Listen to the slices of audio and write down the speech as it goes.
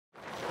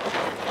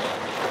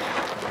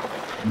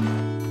All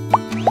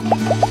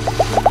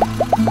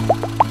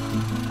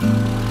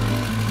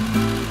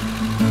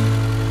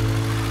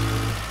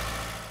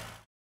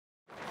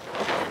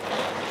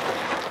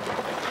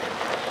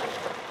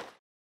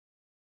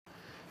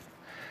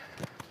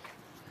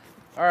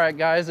right,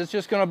 guys, it's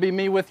just going to be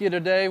me with you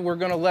today. We're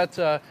going to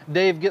let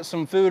Dave get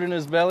some food in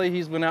his belly.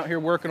 He's been out here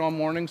working all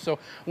morning, so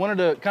wanted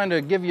to kind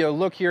of give you a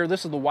look here.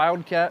 This is the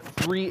Wildcat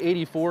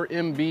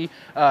 384MB.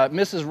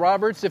 Mrs.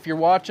 Roberts, if you're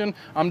watching,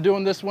 I'm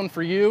doing this one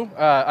for you.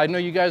 I know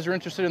you guys are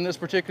interested in this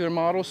particular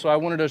model, so I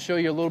wanted to show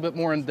you a little bit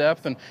more in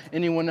depth, and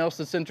anyone else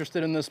that's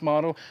interested in this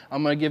model,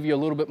 I'm going to give you a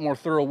little bit more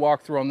thorough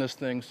walkthrough on this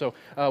thing. So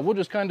we'll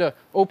just kind of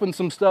open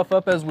some stuff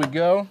up as we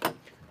go.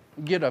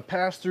 Get a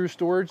pass-through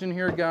storage in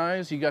here,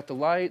 guys. You got the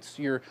lights,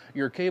 your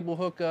cable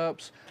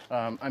hookups.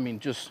 I mean,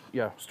 just,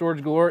 yeah,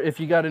 storage galore. If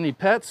you got any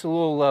pets, a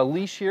little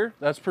leash here.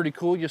 That's pretty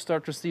cool. You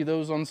start to see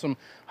those on some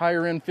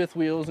higher-end fifth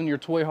wheels and your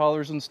toy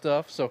haulers and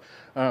stuff. So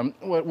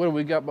what do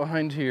we got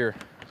behind here?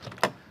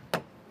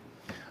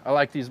 I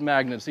like these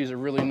magnets. These are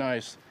really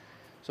nice.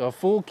 So a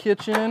full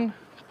kitchen.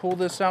 Pull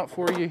this out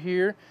for you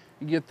here.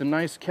 You get the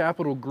nice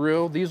Capital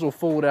grill. These will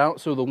fold out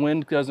so the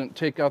wind doesn't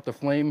take out the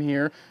flame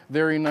here.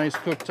 Very nice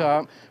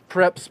cooktop,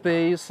 prep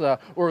space, or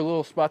a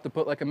little spot to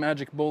put like a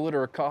magic bullet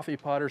or a coffee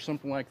pot or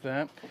something like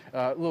that.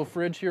 A little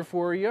fridge here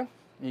for you.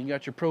 You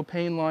got your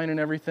propane line and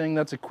everything.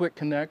 That's a quick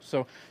connect,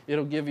 so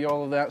it'll give you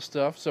all of that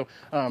stuff. So,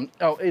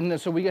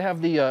 so we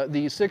have the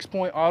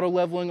 6-point auto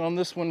leveling on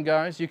this one,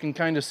 guys. You can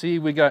kind of see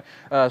we got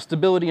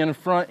stability in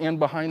front and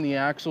behind the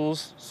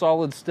axles.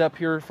 Solid step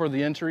here for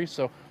the entry.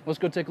 So let's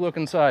go take a look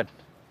inside.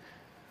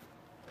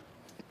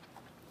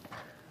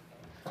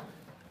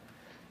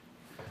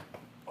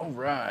 All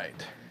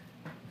right.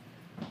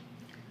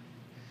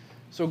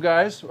 So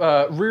guys,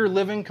 rear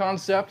living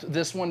concept.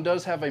 This one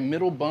does have a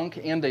middle bunk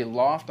and a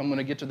loft. I'm going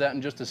to get to that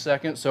in just a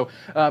second. So,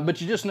 but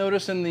you just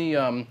notice in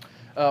the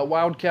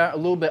Wildcat, a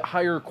little bit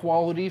higher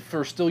quality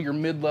for still your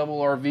mid-level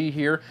RV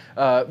here.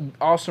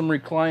 Awesome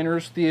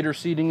recliners, theater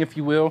seating, if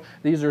you will.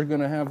 These are going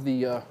to have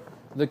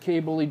the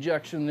cable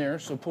ejection there,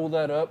 so pull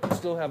that up.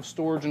 Still have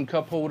storage and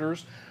cup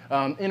holders.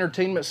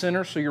 Entertainment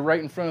center, so you're right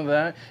in front of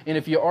that. And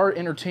if you are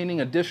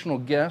entertaining additional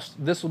guests,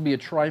 this will be a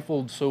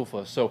tri-fold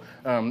sofa. So,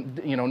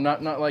 you know,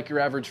 not like your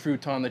average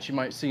futon that you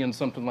might see in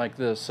something like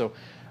this. So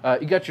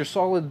you got your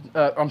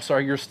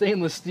your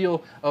stainless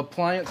steel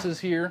appliances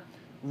here.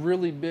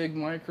 Really big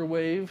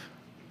microwave.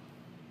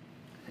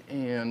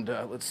 And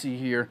let's see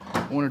here.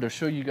 I wanted to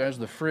show you guys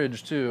the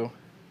fridge too.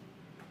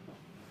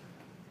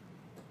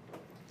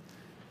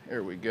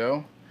 There we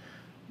go.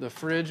 The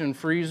fridge and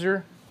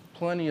freezer.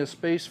 Plenty of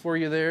space for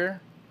you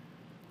there.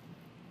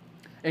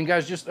 And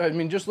guys, just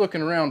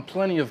looking around,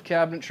 plenty of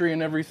cabinetry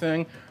and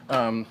everything.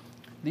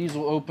 These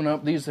will open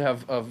up. These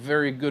have a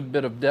very good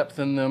bit of depth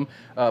in them.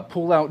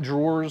 Pull-out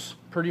drawers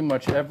pretty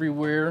much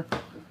everywhere.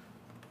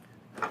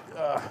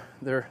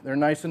 They're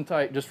nice and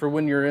tight just for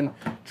when you're in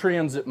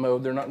transit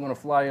mode. They're not going to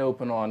fly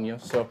open on you.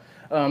 So,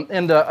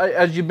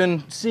 as you've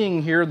been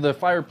seeing here, the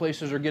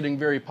fireplaces are getting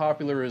very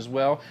popular as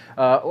well.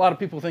 A lot of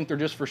people think they're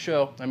just for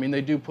show. I mean,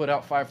 they do put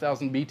out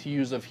 5,000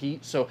 BTUs of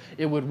heat, so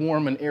it would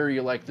warm an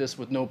area like this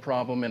with no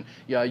problem. And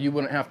yeah, you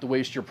wouldn't have to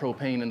waste your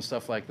propane and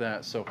stuff like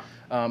that. So,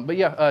 but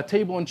yeah,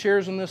 table and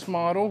chairs in this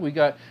model. We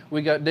got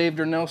Dave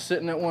Durnell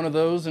sitting at one of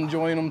those,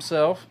 enjoying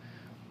himself.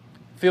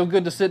 Feel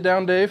good to sit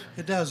down, Dave?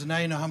 It does, and now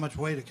you know how much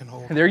weight it can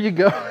hold. There you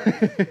go.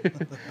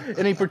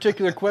 Any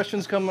particular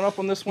questions coming up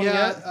on this one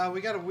yet? Yeah, we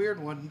got a weird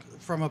one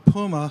from a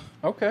Puma.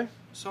 Okay.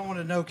 Someone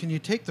to know, can you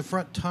take the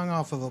front tongue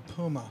off of a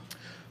Puma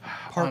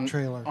park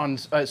trailer?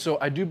 So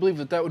I do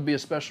believe that would be a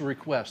special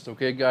request,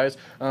 okay, guys?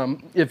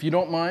 If you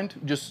don't mind,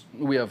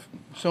 we have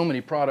so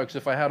many products.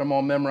 If I had them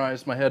all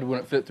memorized, my head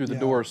wouldn't fit through the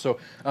door. So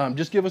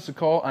just give us a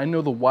call. I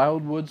know the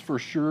Wildwoods for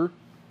sure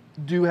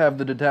do have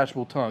the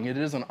detachable tongue. It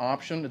is an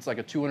option. It's like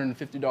a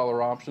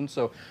 $250 option.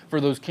 So for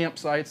those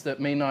campsites that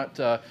may not,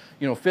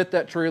 fit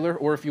that trailer,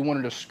 or if you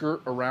wanted to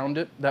skirt around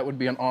it, that would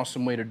be an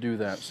awesome way to do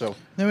that. So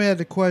then we had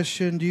the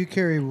question: do you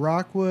carry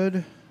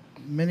Rockwood,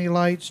 Mini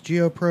Lights,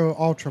 GeoPro,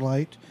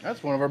 Ultralight?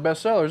 That's one of our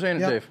best sellers,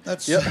 ain't it, Dave?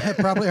 That's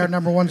probably our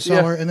 #1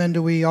 seller. Yeah. And then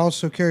do we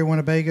also carry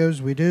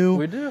Winnebagos? We do.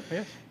 We do.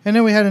 Yeah. And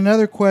then we had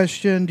another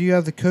question: do you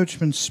have the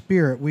Coachman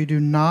Spirit? We do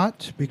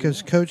not,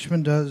 because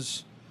Coachman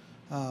does.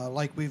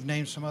 Like we've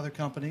named some other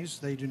companies,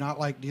 they do not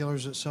like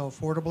dealers that sell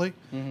affordably.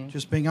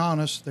 Just being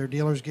honest, their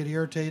dealers get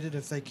irritated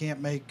if they can't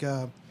make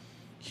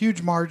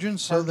huge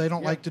margins, so they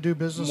don't like to do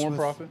business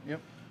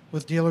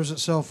with dealers that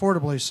sell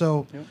affordably.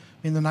 So, I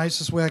mean, the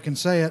nicest way I can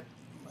say it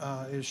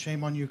is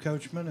shame on you,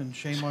 Coachman, and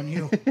shame on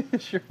you.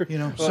 Sure. You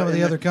know, some of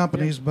the other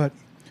companies, but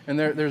And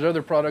there's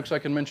other products I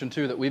can mention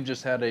too that we've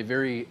just had a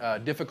very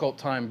difficult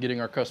time getting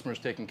our customers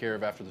taken care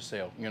of after the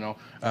sale. You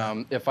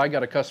know, if I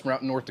got a customer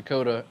out in North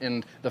Dakota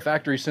and the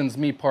factory sends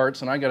me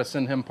parts and I got to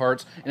send him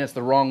parts and it's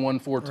the wrong one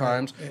 4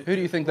 times, who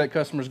do you think that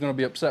customer is going to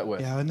be upset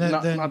with? Yeah, and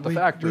not the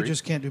factory. We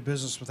just can't do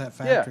business with that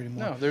factory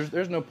anymore. No,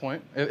 there's no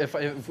point.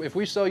 If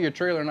we sell you a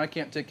trailer and I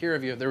can't take care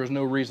of you, there was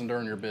no reason to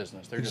earn your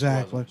business. There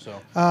exactly. just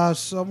wasn't.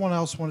 So someone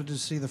else wanted to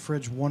see the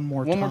fridge one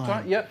more time. One more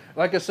time? Yeah.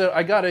 Like I said,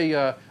 I got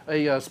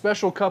a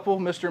special couple,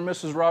 Mr. and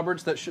Mrs.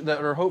 Roberts,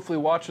 that are hopefully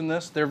watching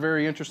this. They're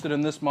very interested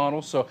in this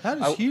model. So that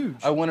is huge.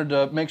 I wanted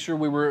to make sure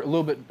we were a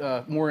little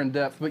bit more in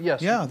depth. But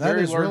yes, yeah, that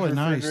is really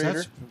nice.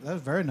 That's a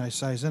very nice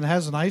size, and it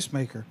has an ice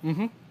maker.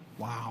 Mm-hmm.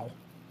 Wow.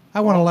 I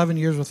went 11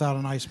 years without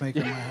an ice maker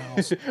in my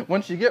house.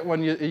 Once you get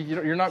one,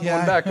 you're not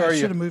going back, are you? I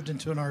should have moved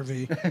into an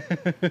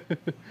RV.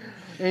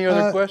 Any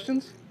other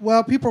questions?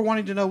 Well, people are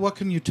wanting to know, what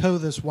can you tow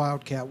this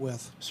Wildcat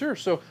with? Sure.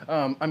 So,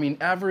 I mean,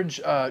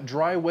 average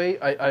dry weight,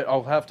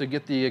 I'll have to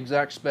get the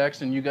exact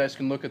specs, and you guys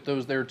can look at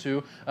those there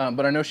too.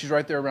 But I know she's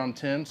right there around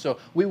 10. So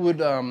we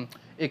would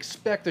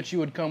expect that you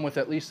would come with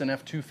at least an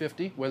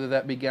F250, whether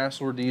that be gas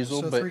or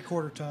diesel. So but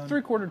 3/4 ton.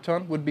 3/4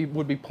 ton would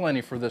be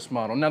plenty for this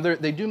model. Now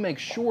they do make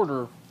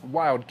shorter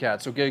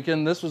Wildcats. Okay,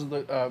 again, this was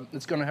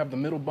it's going to have the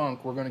middle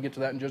bunk. We're going to get to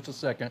that in just a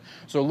second.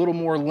 So a little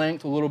more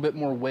length, a little bit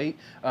more weight,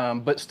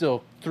 but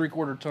still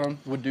 3/4 ton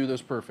would do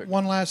this perfect.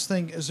 One last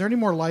thing: is there any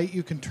more light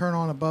you can turn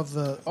on above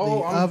the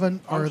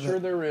oven? I'm sure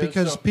there is.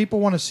 Because people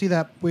want to see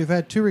that. We've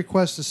had 2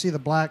 requests to see the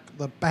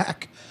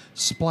back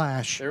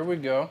splash. There we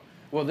go.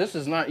 Well, this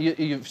is not.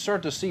 You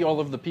start to see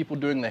all of the people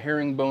doing the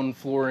herringbone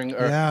flooring,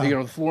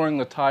 or flooring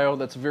the tile.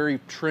 That's very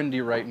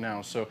trendy right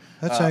now. So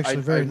that's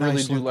actually very nice. I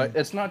really do like.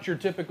 It's not your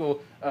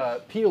typical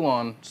peel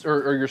on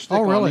or your stick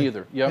on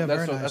either. Yeah,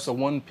 that's a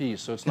one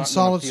piece. So it's not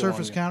solid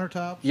surface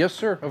countertops. Yes,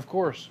 sir. Of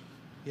course.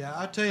 Yeah,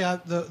 I tell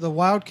you, the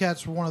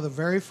Wildcats were one of the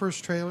very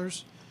first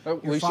trailers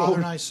your father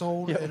and I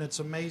sold, and it's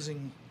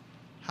amazing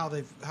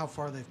how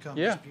far they've come.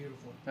 Yeah. It's beautiful.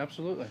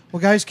 Absolutely.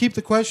 Well, guys, keep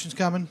the questions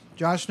coming.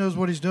 Josh knows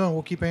what he's doing.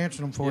 We'll keep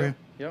answering them for you.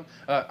 Yeah.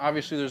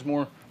 Obviously, there's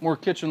more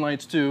kitchen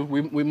lights too.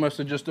 We must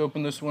have just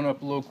opened this one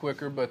up a little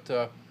quicker, but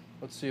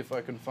let's see if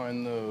I can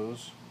find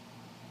those.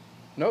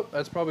 Nope,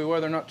 that's probably why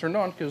they're not turned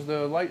on, because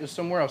the light is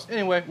somewhere else.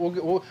 Anyway,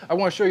 I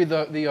want to show you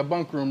the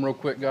bunk room real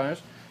quick,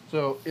 guys.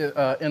 So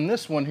in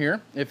this one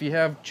here, if you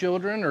have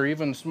children or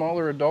even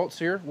smaller adults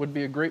here, would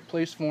be a great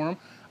place for them.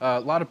 A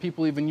lot of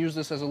people even use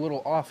this as a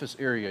little office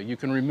area. You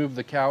can remove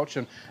the couch,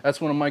 and that's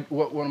what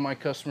one of my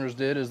customers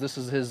did. Is this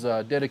is his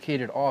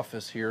dedicated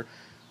office here.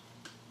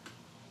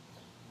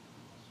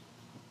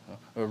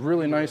 A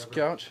really nice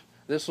couch.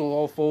 This will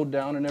all fold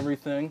down and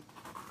everything.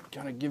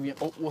 Kind of give you.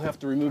 Oh, we'll have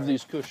to remove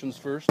these cushions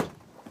first.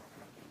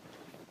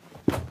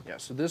 Yeah.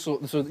 So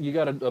you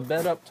got a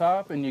bed up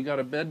top, and you got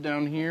a bed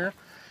down here.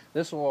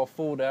 This will all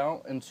fold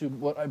out into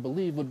what I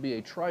believe would be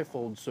a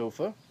trifold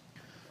sofa.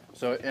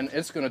 So, and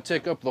it's going to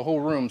take up the whole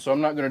room, so I'm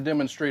not going to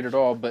demonstrate it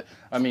all, but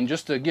I mean,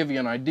 just to give you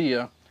an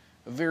idea,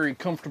 a very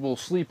comfortable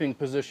sleeping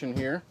position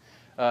here.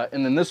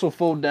 And then this will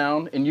fold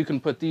down, and you can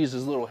put these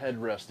as little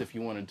headrest if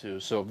you wanted to.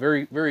 So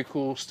very, very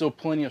cool. Still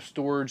plenty of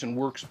storage and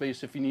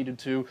workspace if you needed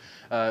to.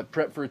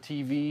 Prep for a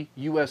TV,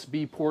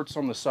 USB ports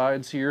on the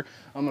sides here.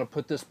 I'm going to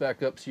put this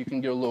back up so you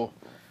can get a little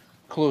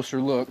closer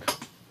look.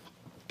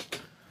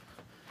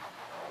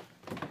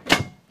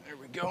 There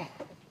we go.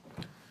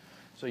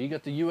 So you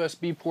got the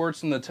USB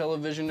ports and the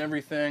television and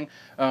everything.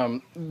 Why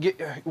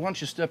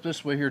don't you step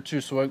this way here too,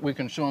 so we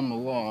can show them the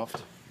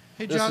loft.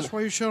 Hey Josh,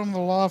 while you're showing them the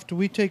loft, do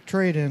we take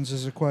trade-ins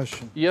is a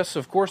question? Yes,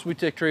 of course we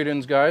take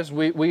trade-ins, guys.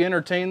 We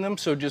entertain them,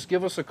 so just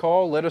give us a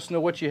call. Let us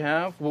know what you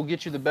have. We'll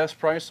get you the best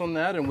price on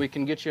that, and we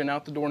can get you an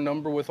out-the-door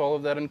number with all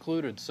of that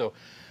included. So,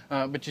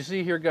 but you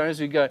see here, guys,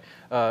 you got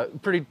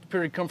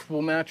pretty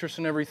comfortable mattress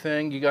and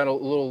everything. You got a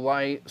little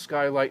light,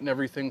 skylight and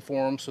everything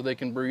for them so they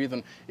can breathe,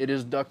 and it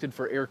is ducted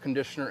for air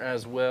conditioner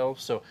as well.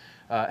 So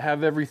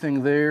have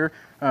everything there.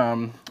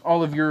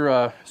 All of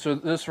your, so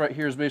this right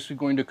here is basically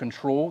going to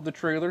control the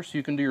trailer, so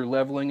you can do your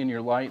leveling and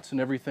your lights and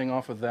everything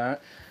off of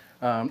that.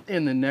 And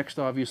then next,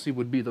 obviously,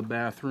 would be the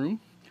bathroom.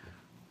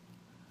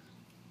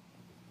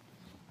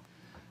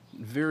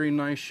 Very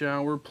nice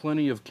shower,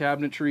 plenty of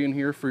cabinetry in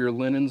here for your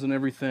linens and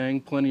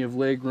everything, plenty of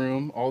leg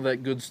room, all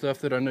that good stuff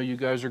that I know you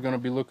guys are going to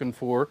be looking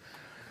for.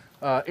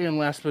 And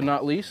last but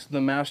not least,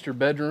 the master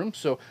bedroom.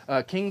 So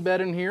king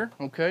bed in here,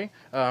 okay?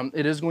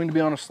 It is going to be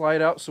on a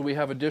slide out, so we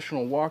have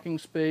additional walking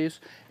space.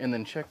 And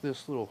then check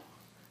this little,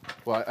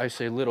 well, I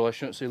say little, I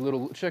shouldn't say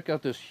little. Check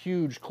out this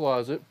huge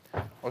closet.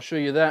 I'll show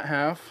you that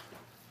half.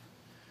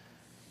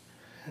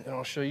 And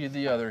I'll show you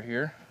the other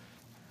here.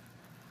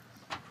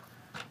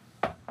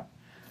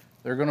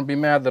 They're going to be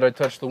mad that I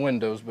touched the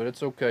windows, but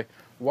it's okay.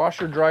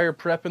 Washer, dryer,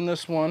 prep in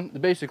this one.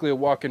 Basically a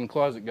walk-in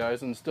closet,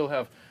 guys, and still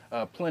have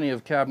plenty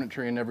of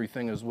cabinetry and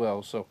everything as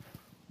well. So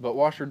But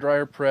washer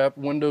dryer prep,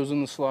 windows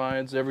in the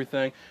slides,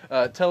 everything.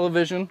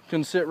 Television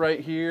can sit right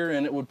here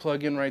and it would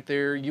plug in right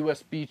there.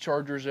 USB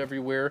chargers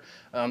everywhere.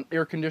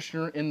 Air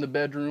conditioner in the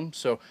bedroom.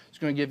 So it's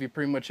going to give you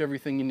pretty much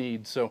everything you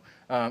need. So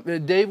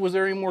Dave, was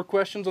there any more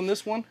questions on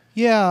this one?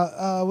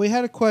 Yeah, we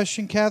had a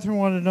question. Catherine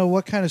wanted to know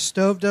what kind of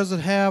stove does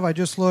it have. I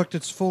just looked.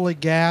 It's fully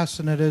gas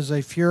and it is a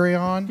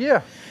Furrion.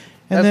 Yeah.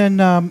 And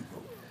then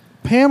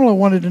Pamela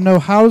wanted to know,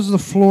 how does the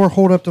floor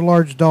hold up to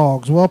large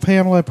dogs? Well,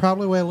 Pamela, it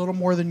probably weigh a little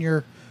more than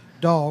your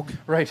dog.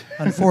 Right.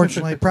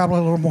 Unfortunately, probably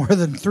a little more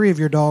than 3 of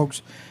your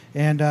dogs.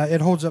 And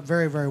it holds up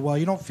very, very well.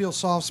 You don't feel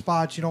soft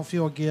spots. You don't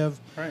feel a give.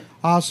 Right.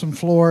 Awesome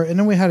floor. And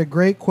then we had a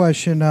great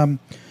question.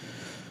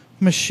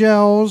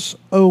 Michelle's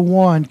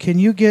 01, can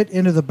you get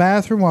into the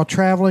bathroom while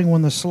traveling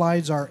when the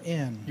slides are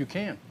in? You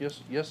can.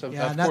 Yes, of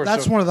Yeah, course.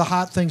 that's one of the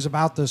hot things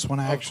about this one,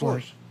 actually. Of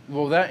course.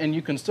 Well, that, and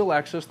you can still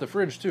access the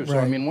fridge too. So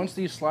Right. I mean, once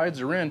these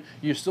slides are in,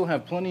 you still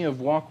have plenty of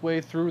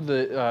walkway through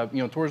the,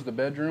 towards the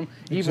bedroom.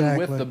 Even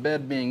Exactly. with the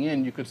bed being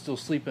in, you could still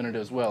sleep in it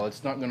as well.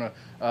 It's not going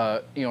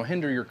to,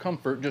 hinder your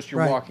comfort, just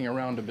your Right. walking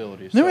around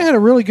ability. Then we had a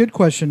really good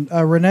question.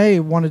 Renee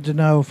wanted to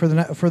know, for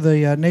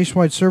the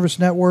Nationwide Service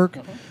Network,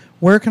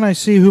 where can I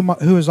see who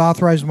has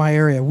authorized my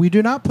area? We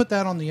do not put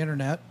that on the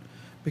internet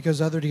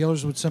because other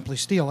dealers would simply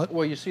steal it.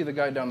 Well, you see the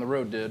guy down the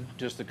road did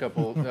just a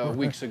couple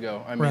weeks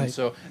ago. I mean, Right.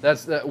 so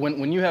that's that.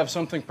 When you have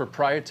something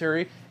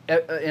proprietary,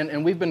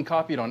 and we've been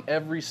copied on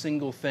every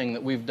single thing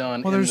that we've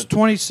done. Well, there's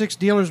 26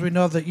 dealers we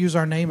know that use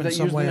our name in that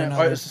some use way the or name.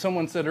 another.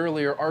 Someone said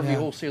earlier, RV Yeah.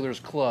 Wholesalers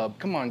Club.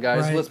 Come on,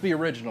 guys, Right. let's be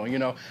original.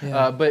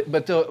 Yeah.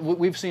 But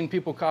we've seen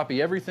people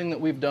copy everything that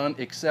we've done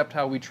except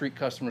how we treat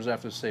customers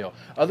after the sale.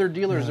 Other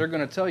dealers are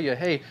going to tell you,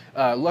 hey,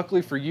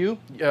 luckily for you,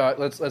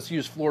 let's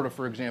use Florida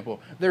for example.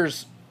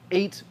 There's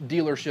 8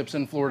 dealerships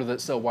in Florida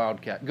that sell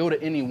Wildcat. Go to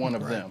any one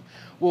of them.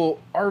 Well,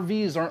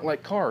 RVs aren't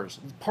like cars.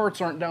 Parts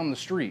aren't down the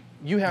street.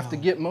 You have to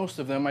get most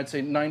of them. I'd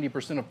say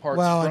 90% of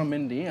parts from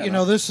Indiana. You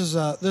know, this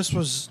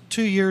was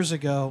 2 years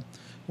ago.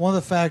 One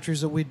of the factories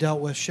that we dealt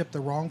with shipped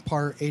the wrong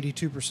part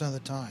 82% of the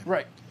time.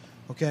 Right.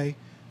 Okay.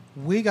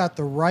 We got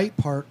the right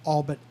part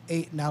all but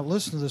 8. Now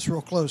listen to this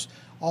real close.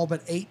 All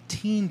but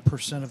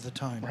 18% of the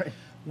time. Right.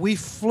 We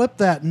flipped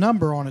that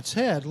number on its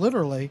head,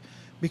 literally,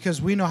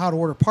 because we know how to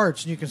order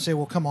parts. And you can say,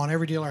 well, come on,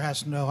 every dealer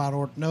has to know how to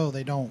order. No,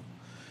 they don't.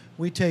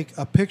 We take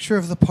a picture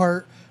of the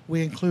part.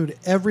 We include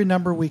every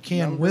number we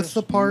can with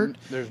the part.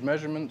 There's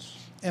measurements.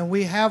 And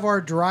we have our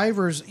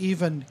drivers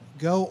even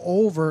go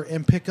over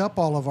and pick up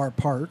all of our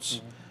parts.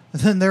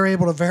 And then they're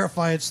able to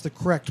verify it's the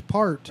correct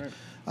part.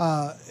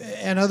 Right.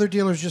 And other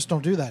dealers just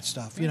don't do that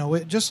stuff. You know,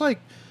 just like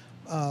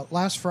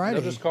last Friday.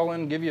 They'll just call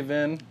in, give you a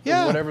VIN,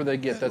 Yeah. whatever they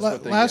get, that's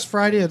what they Last get.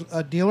 Friday,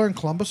 a dealer in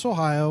Columbus,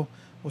 Ohio,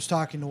 was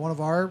talking to one of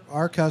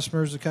our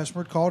customers. The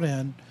customer had called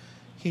in.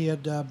 He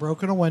had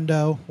broken a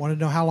window, wanted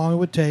to know how long it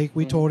would take.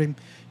 We told him,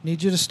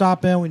 need you to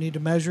stop in. We need to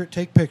measure it,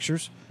 take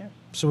pictures,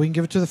 so we can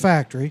give it to the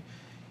factory.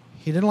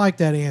 He didn't like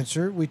that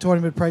answer. We told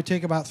him it would probably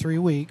take about 3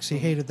 weeks. He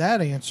hated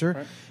that answer.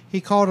 Right.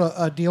 He called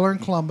a dealer in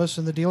Columbus,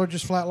 and the dealer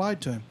just flat lied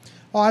to him.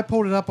 Oh, I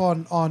pulled it up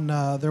on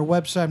their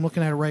website. I'm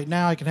looking at it right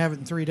now. I can have it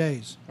in 3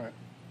 days. Right.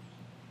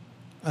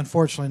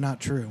 Unfortunately,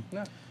 not true.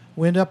 No.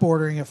 We end up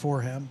ordering it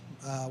for him.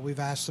 We've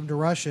asked them to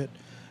rush it.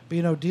 But,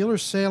 you know,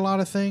 dealers say a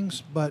lot of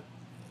things, but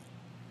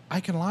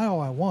I can lie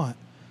all I want.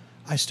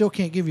 I still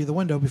can't give you the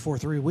window before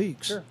 3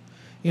 weeks. Sure.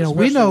 You know,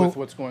 Especially we know with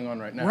what's going on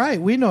right now. Right,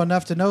 we know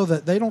enough to know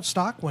that they don't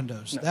stock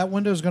windows. No. That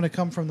window is going to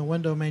come from the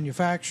window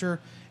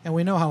manufacturer, and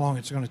we know how long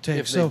it's going to take.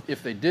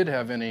 If they did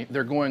have any,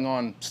 they're going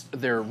on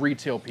their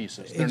retail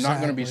pieces. They're not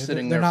going to be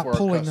sitting They're there not for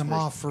pulling our them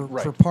customers. off for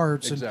Right.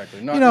 parts. Exactly.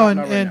 And, Not, you know,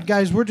 not right now.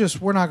 guys, we're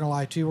not going to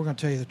lie to you. We're going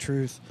to tell you the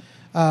truth.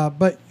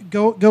 But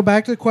go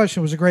back to the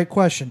question. It was a great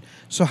question.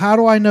 So how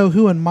do I know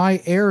who in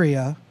my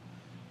area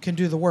can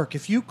do the work?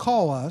 If you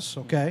call us,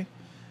 okay,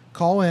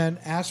 call in,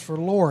 ask for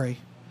Lori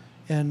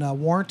in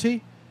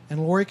warranty, and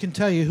Lori can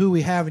tell you who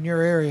we have in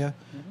your area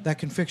that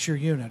can fix your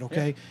unit,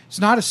 okay? Yeah. It's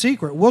not a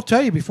secret. We'll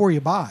tell you before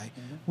you buy.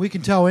 We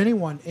can tell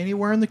anyone,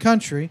 anywhere in the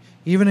country,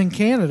 even in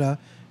Canada,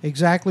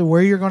 exactly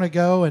where you're going to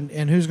go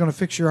and who's going to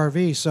fix your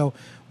RV. So,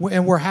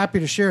 and we're happy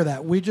to share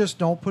that. We just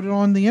don't put it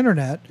on the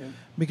internet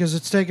because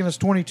it's taken us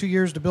 22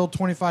 years to build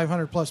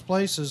 2,500 plus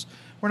places.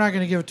 We're not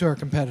going to give it to our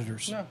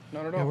competitors. No,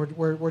 not at all.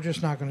 Yeah, we're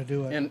just not going to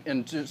do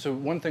it. So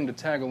one thing to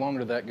tag along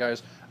to that,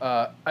 guys,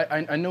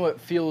 I know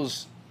it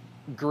feels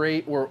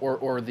great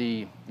or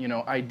the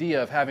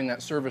idea of having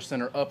that service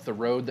center up the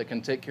road that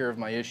can take care of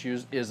my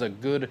issues is a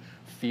good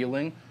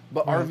feeling.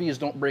 But right. RVs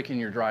don't break in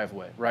your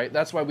driveway, right?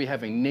 That's why we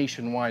have a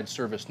nationwide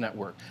service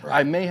network.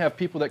 Right. I may have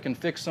people that can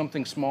fix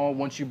something small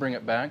once you bring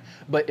it back,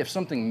 but if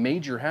something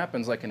major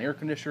happens, like an air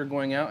conditioner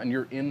going out and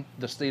you're in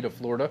the state of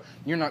Florida,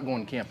 you're not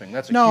going camping.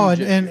 That's a huge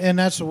issue. and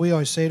that's what we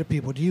always say to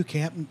people. Do you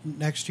camp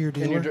next to your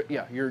dealer?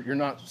 You're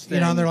not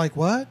staying. And they're like,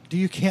 what? Do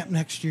you camp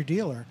next to your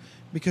dealer?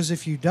 Because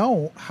if you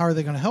don't, how are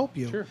they going to help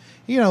you?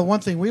 Sure. One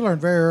thing we learned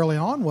very early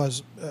on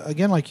was,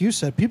 again, like you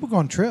said, people go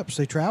on trips.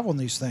 They travel in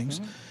these things.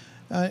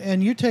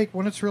 and you take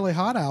when it's really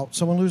hot out,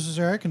 someone loses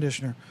their air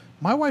conditioner.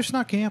 My wife's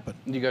not camping.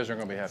 You guys aren't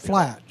going to be happy.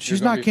 Flat.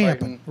 She's not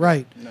camping. Fighting.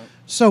 Right. No.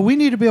 So we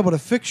need to be able to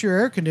fix your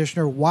air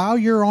conditioner while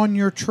you're on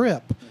your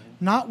trip,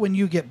 not when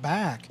you get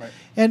back. Right.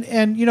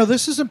 And you know,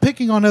 this isn't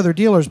picking on other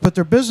dealers, but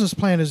their business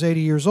plan is 80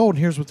 years old,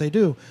 and here's what they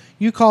do.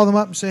 You call them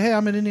up and say, hey,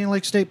 I'm in Indian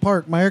Lake State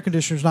Park. My air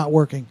conditioner's not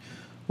working.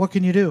 What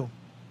can you do?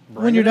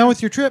 When you're done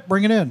with your trip,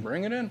 bring it in.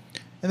 Bring it in.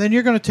 And then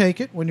you're going to take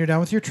it when you're done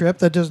with your trip.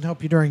 That doesn't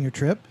help you during your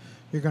trip.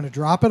 You're going to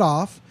drop it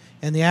off.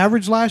 And the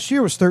average last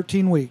year was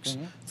 13 weeks.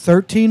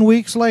 13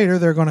 weeks later,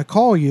 they're going to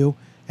call you,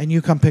 and you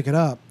come pick it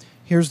up.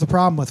 Here's the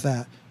problem with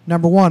that.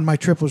 Number one, my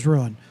trip was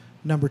ruined.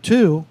 Number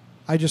two,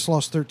 I just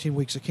lost 13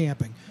 weeks of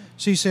camping.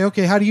 So you say,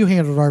 okay, how do you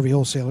handle it, RV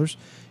Wholesalers?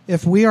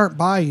 If we aren't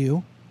by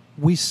you,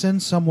 we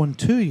send someone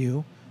to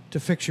you to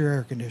fix your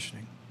air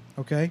conditioning,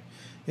 okay?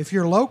 If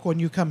you're local and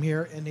you come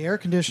here and the air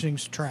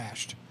conditioning's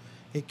trashed,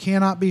 it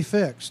cannot be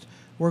fixed,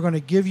 we're going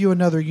to give you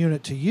another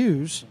unit to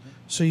use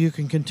so you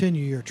can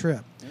continue your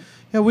trip.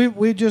 Yeah,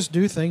 we just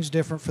do things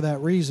different for that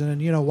reason.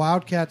 And, you know,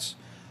 Wildcat's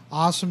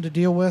awesome to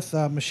deal with.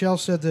 Michelle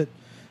said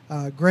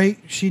that, great,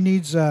 she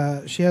has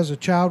a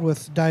child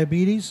with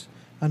diabetes,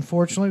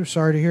 unfortunately. We're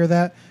sorry to hear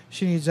that.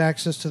 She needs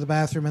access to the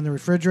bathroom and the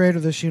refrigerator.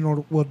 This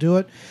unit will do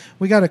it.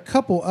 We got a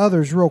couple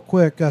others real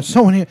quick.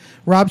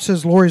 Rob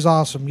says Lori's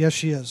awesome. Yes,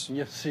 she is.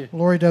 Yes, she.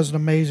 Lori does an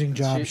amazing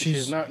job.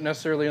 She's not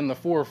necessarily in the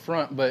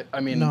forefront, but I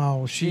mean,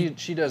 no, she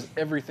does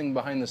everything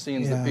behind the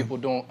scenes that people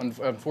don't,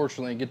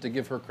 unfortunately, get to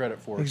give her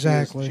credit for.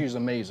 Exactly. She's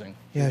amazing.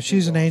 Yeah,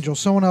 she's an angel.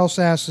 Someone else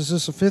asked, is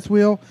this a fifth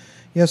wheel?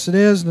 Yes, it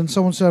is. And then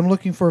someone said, I'm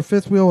looking for a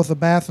fifth wheel with a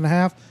bath and a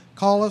half.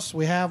 Call us.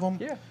 We have them.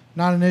 Yeah.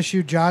 Not an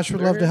issue. Josh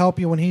would love to help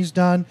you when he's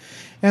done.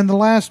 And the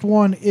last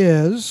one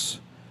is,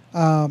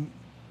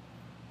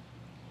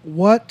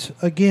 what,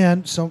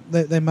 again,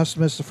 they must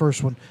have missed the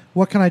first one.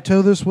 What can I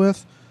tow this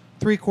with?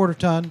 3/4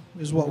 ton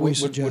is what we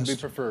suggest. Would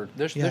be preferred.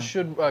 This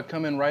should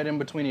come in right in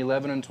between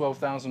 11 and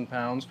 12,000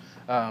 pounds.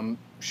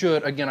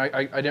 Again,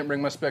 I didn't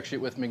bring my spec sheet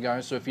with me,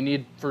 guys, so if you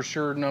need for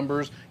sure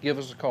numbers, give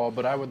us a call.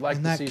 But I would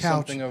like to see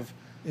something of...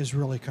 is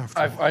really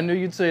comfortable. I knew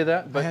you'd say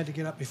that, but I had to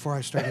get up before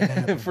I started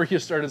napping. Before you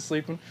started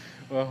sleeping.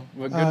 Well,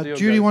 good deal.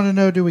 Judy wanted to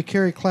know, do we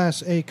carry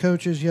Class A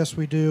coaches? Yes,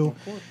 we do.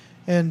 Of course.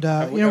 And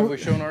have we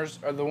shown ours?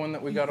 The one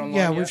that we got online?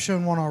 Yeah, we've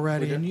shown one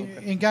already.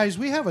 And guys,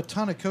 we have a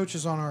ton of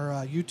coaches on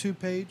our YouTube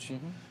page.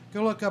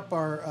 Go look up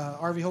our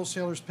RV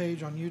Wholesalers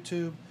page on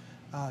YouTube.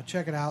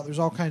 Check it out. There's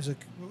all kinds of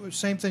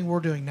same thing we're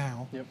doing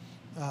now. Yep.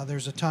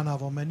 There's a ton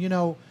of them, and you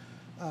know.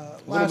 A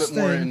little bit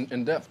more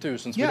in depth too,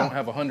 since we don't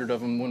have 100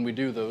 of them when we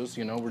do those.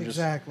 You know, we're just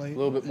a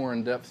little bit more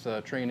in depth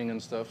training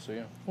and stuff. So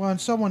yeah. Well, and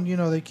someone, you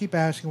know, they keep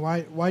asking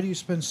why do you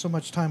spend so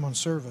much time on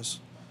service?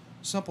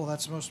 Simple.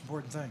 That's the most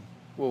important thing.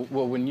 Well,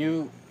 when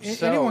you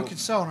sell, anyone can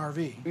sell an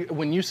RV.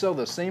 When you sell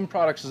the same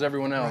products as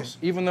everyone else,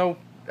 even though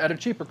at a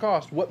cheaper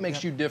cost, what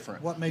makes you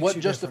different? What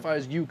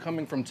justifies you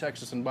coming from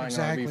Texas and buying an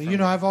RV? From you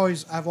know, I've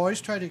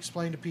always tried to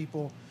explain to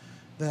people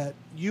that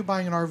you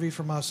buying an RV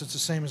from us, it's the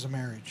same as a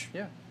marriage.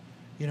 Yeah.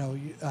 You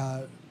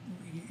know,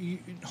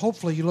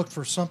 hopefully you look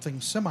for something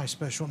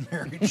semi-special in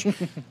marriage.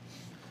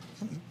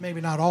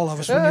 Maybe not all of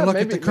us when you look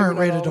at the current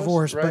rate of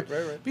divorce, but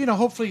you know,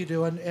 hopefully you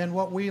do. And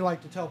what we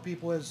like to tell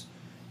people is,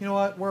 you know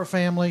what, we're a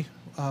family.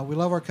 We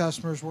love our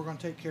customers. We're going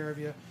to take care of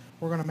you.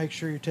 We're going to make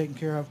sure you're taken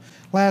care of.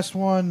 Last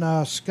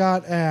one,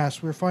 Scott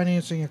asked, we're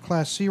financing a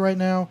Class C right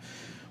now.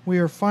 We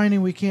are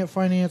finding we can't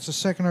finance a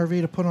second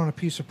RV to put on a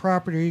piece of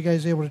property. Are you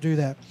guys able to do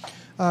that?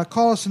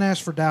 Call us and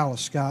ask for Dallas,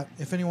 Scott.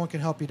 If anyone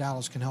can help you,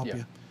 Dallas can help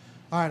you.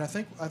 All right, I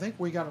think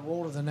we got to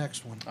roll to the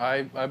next one.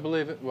 I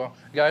believe it. Well,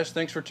 guys,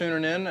 thanks for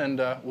tuning in, and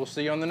we'll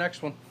see you on the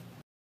next one.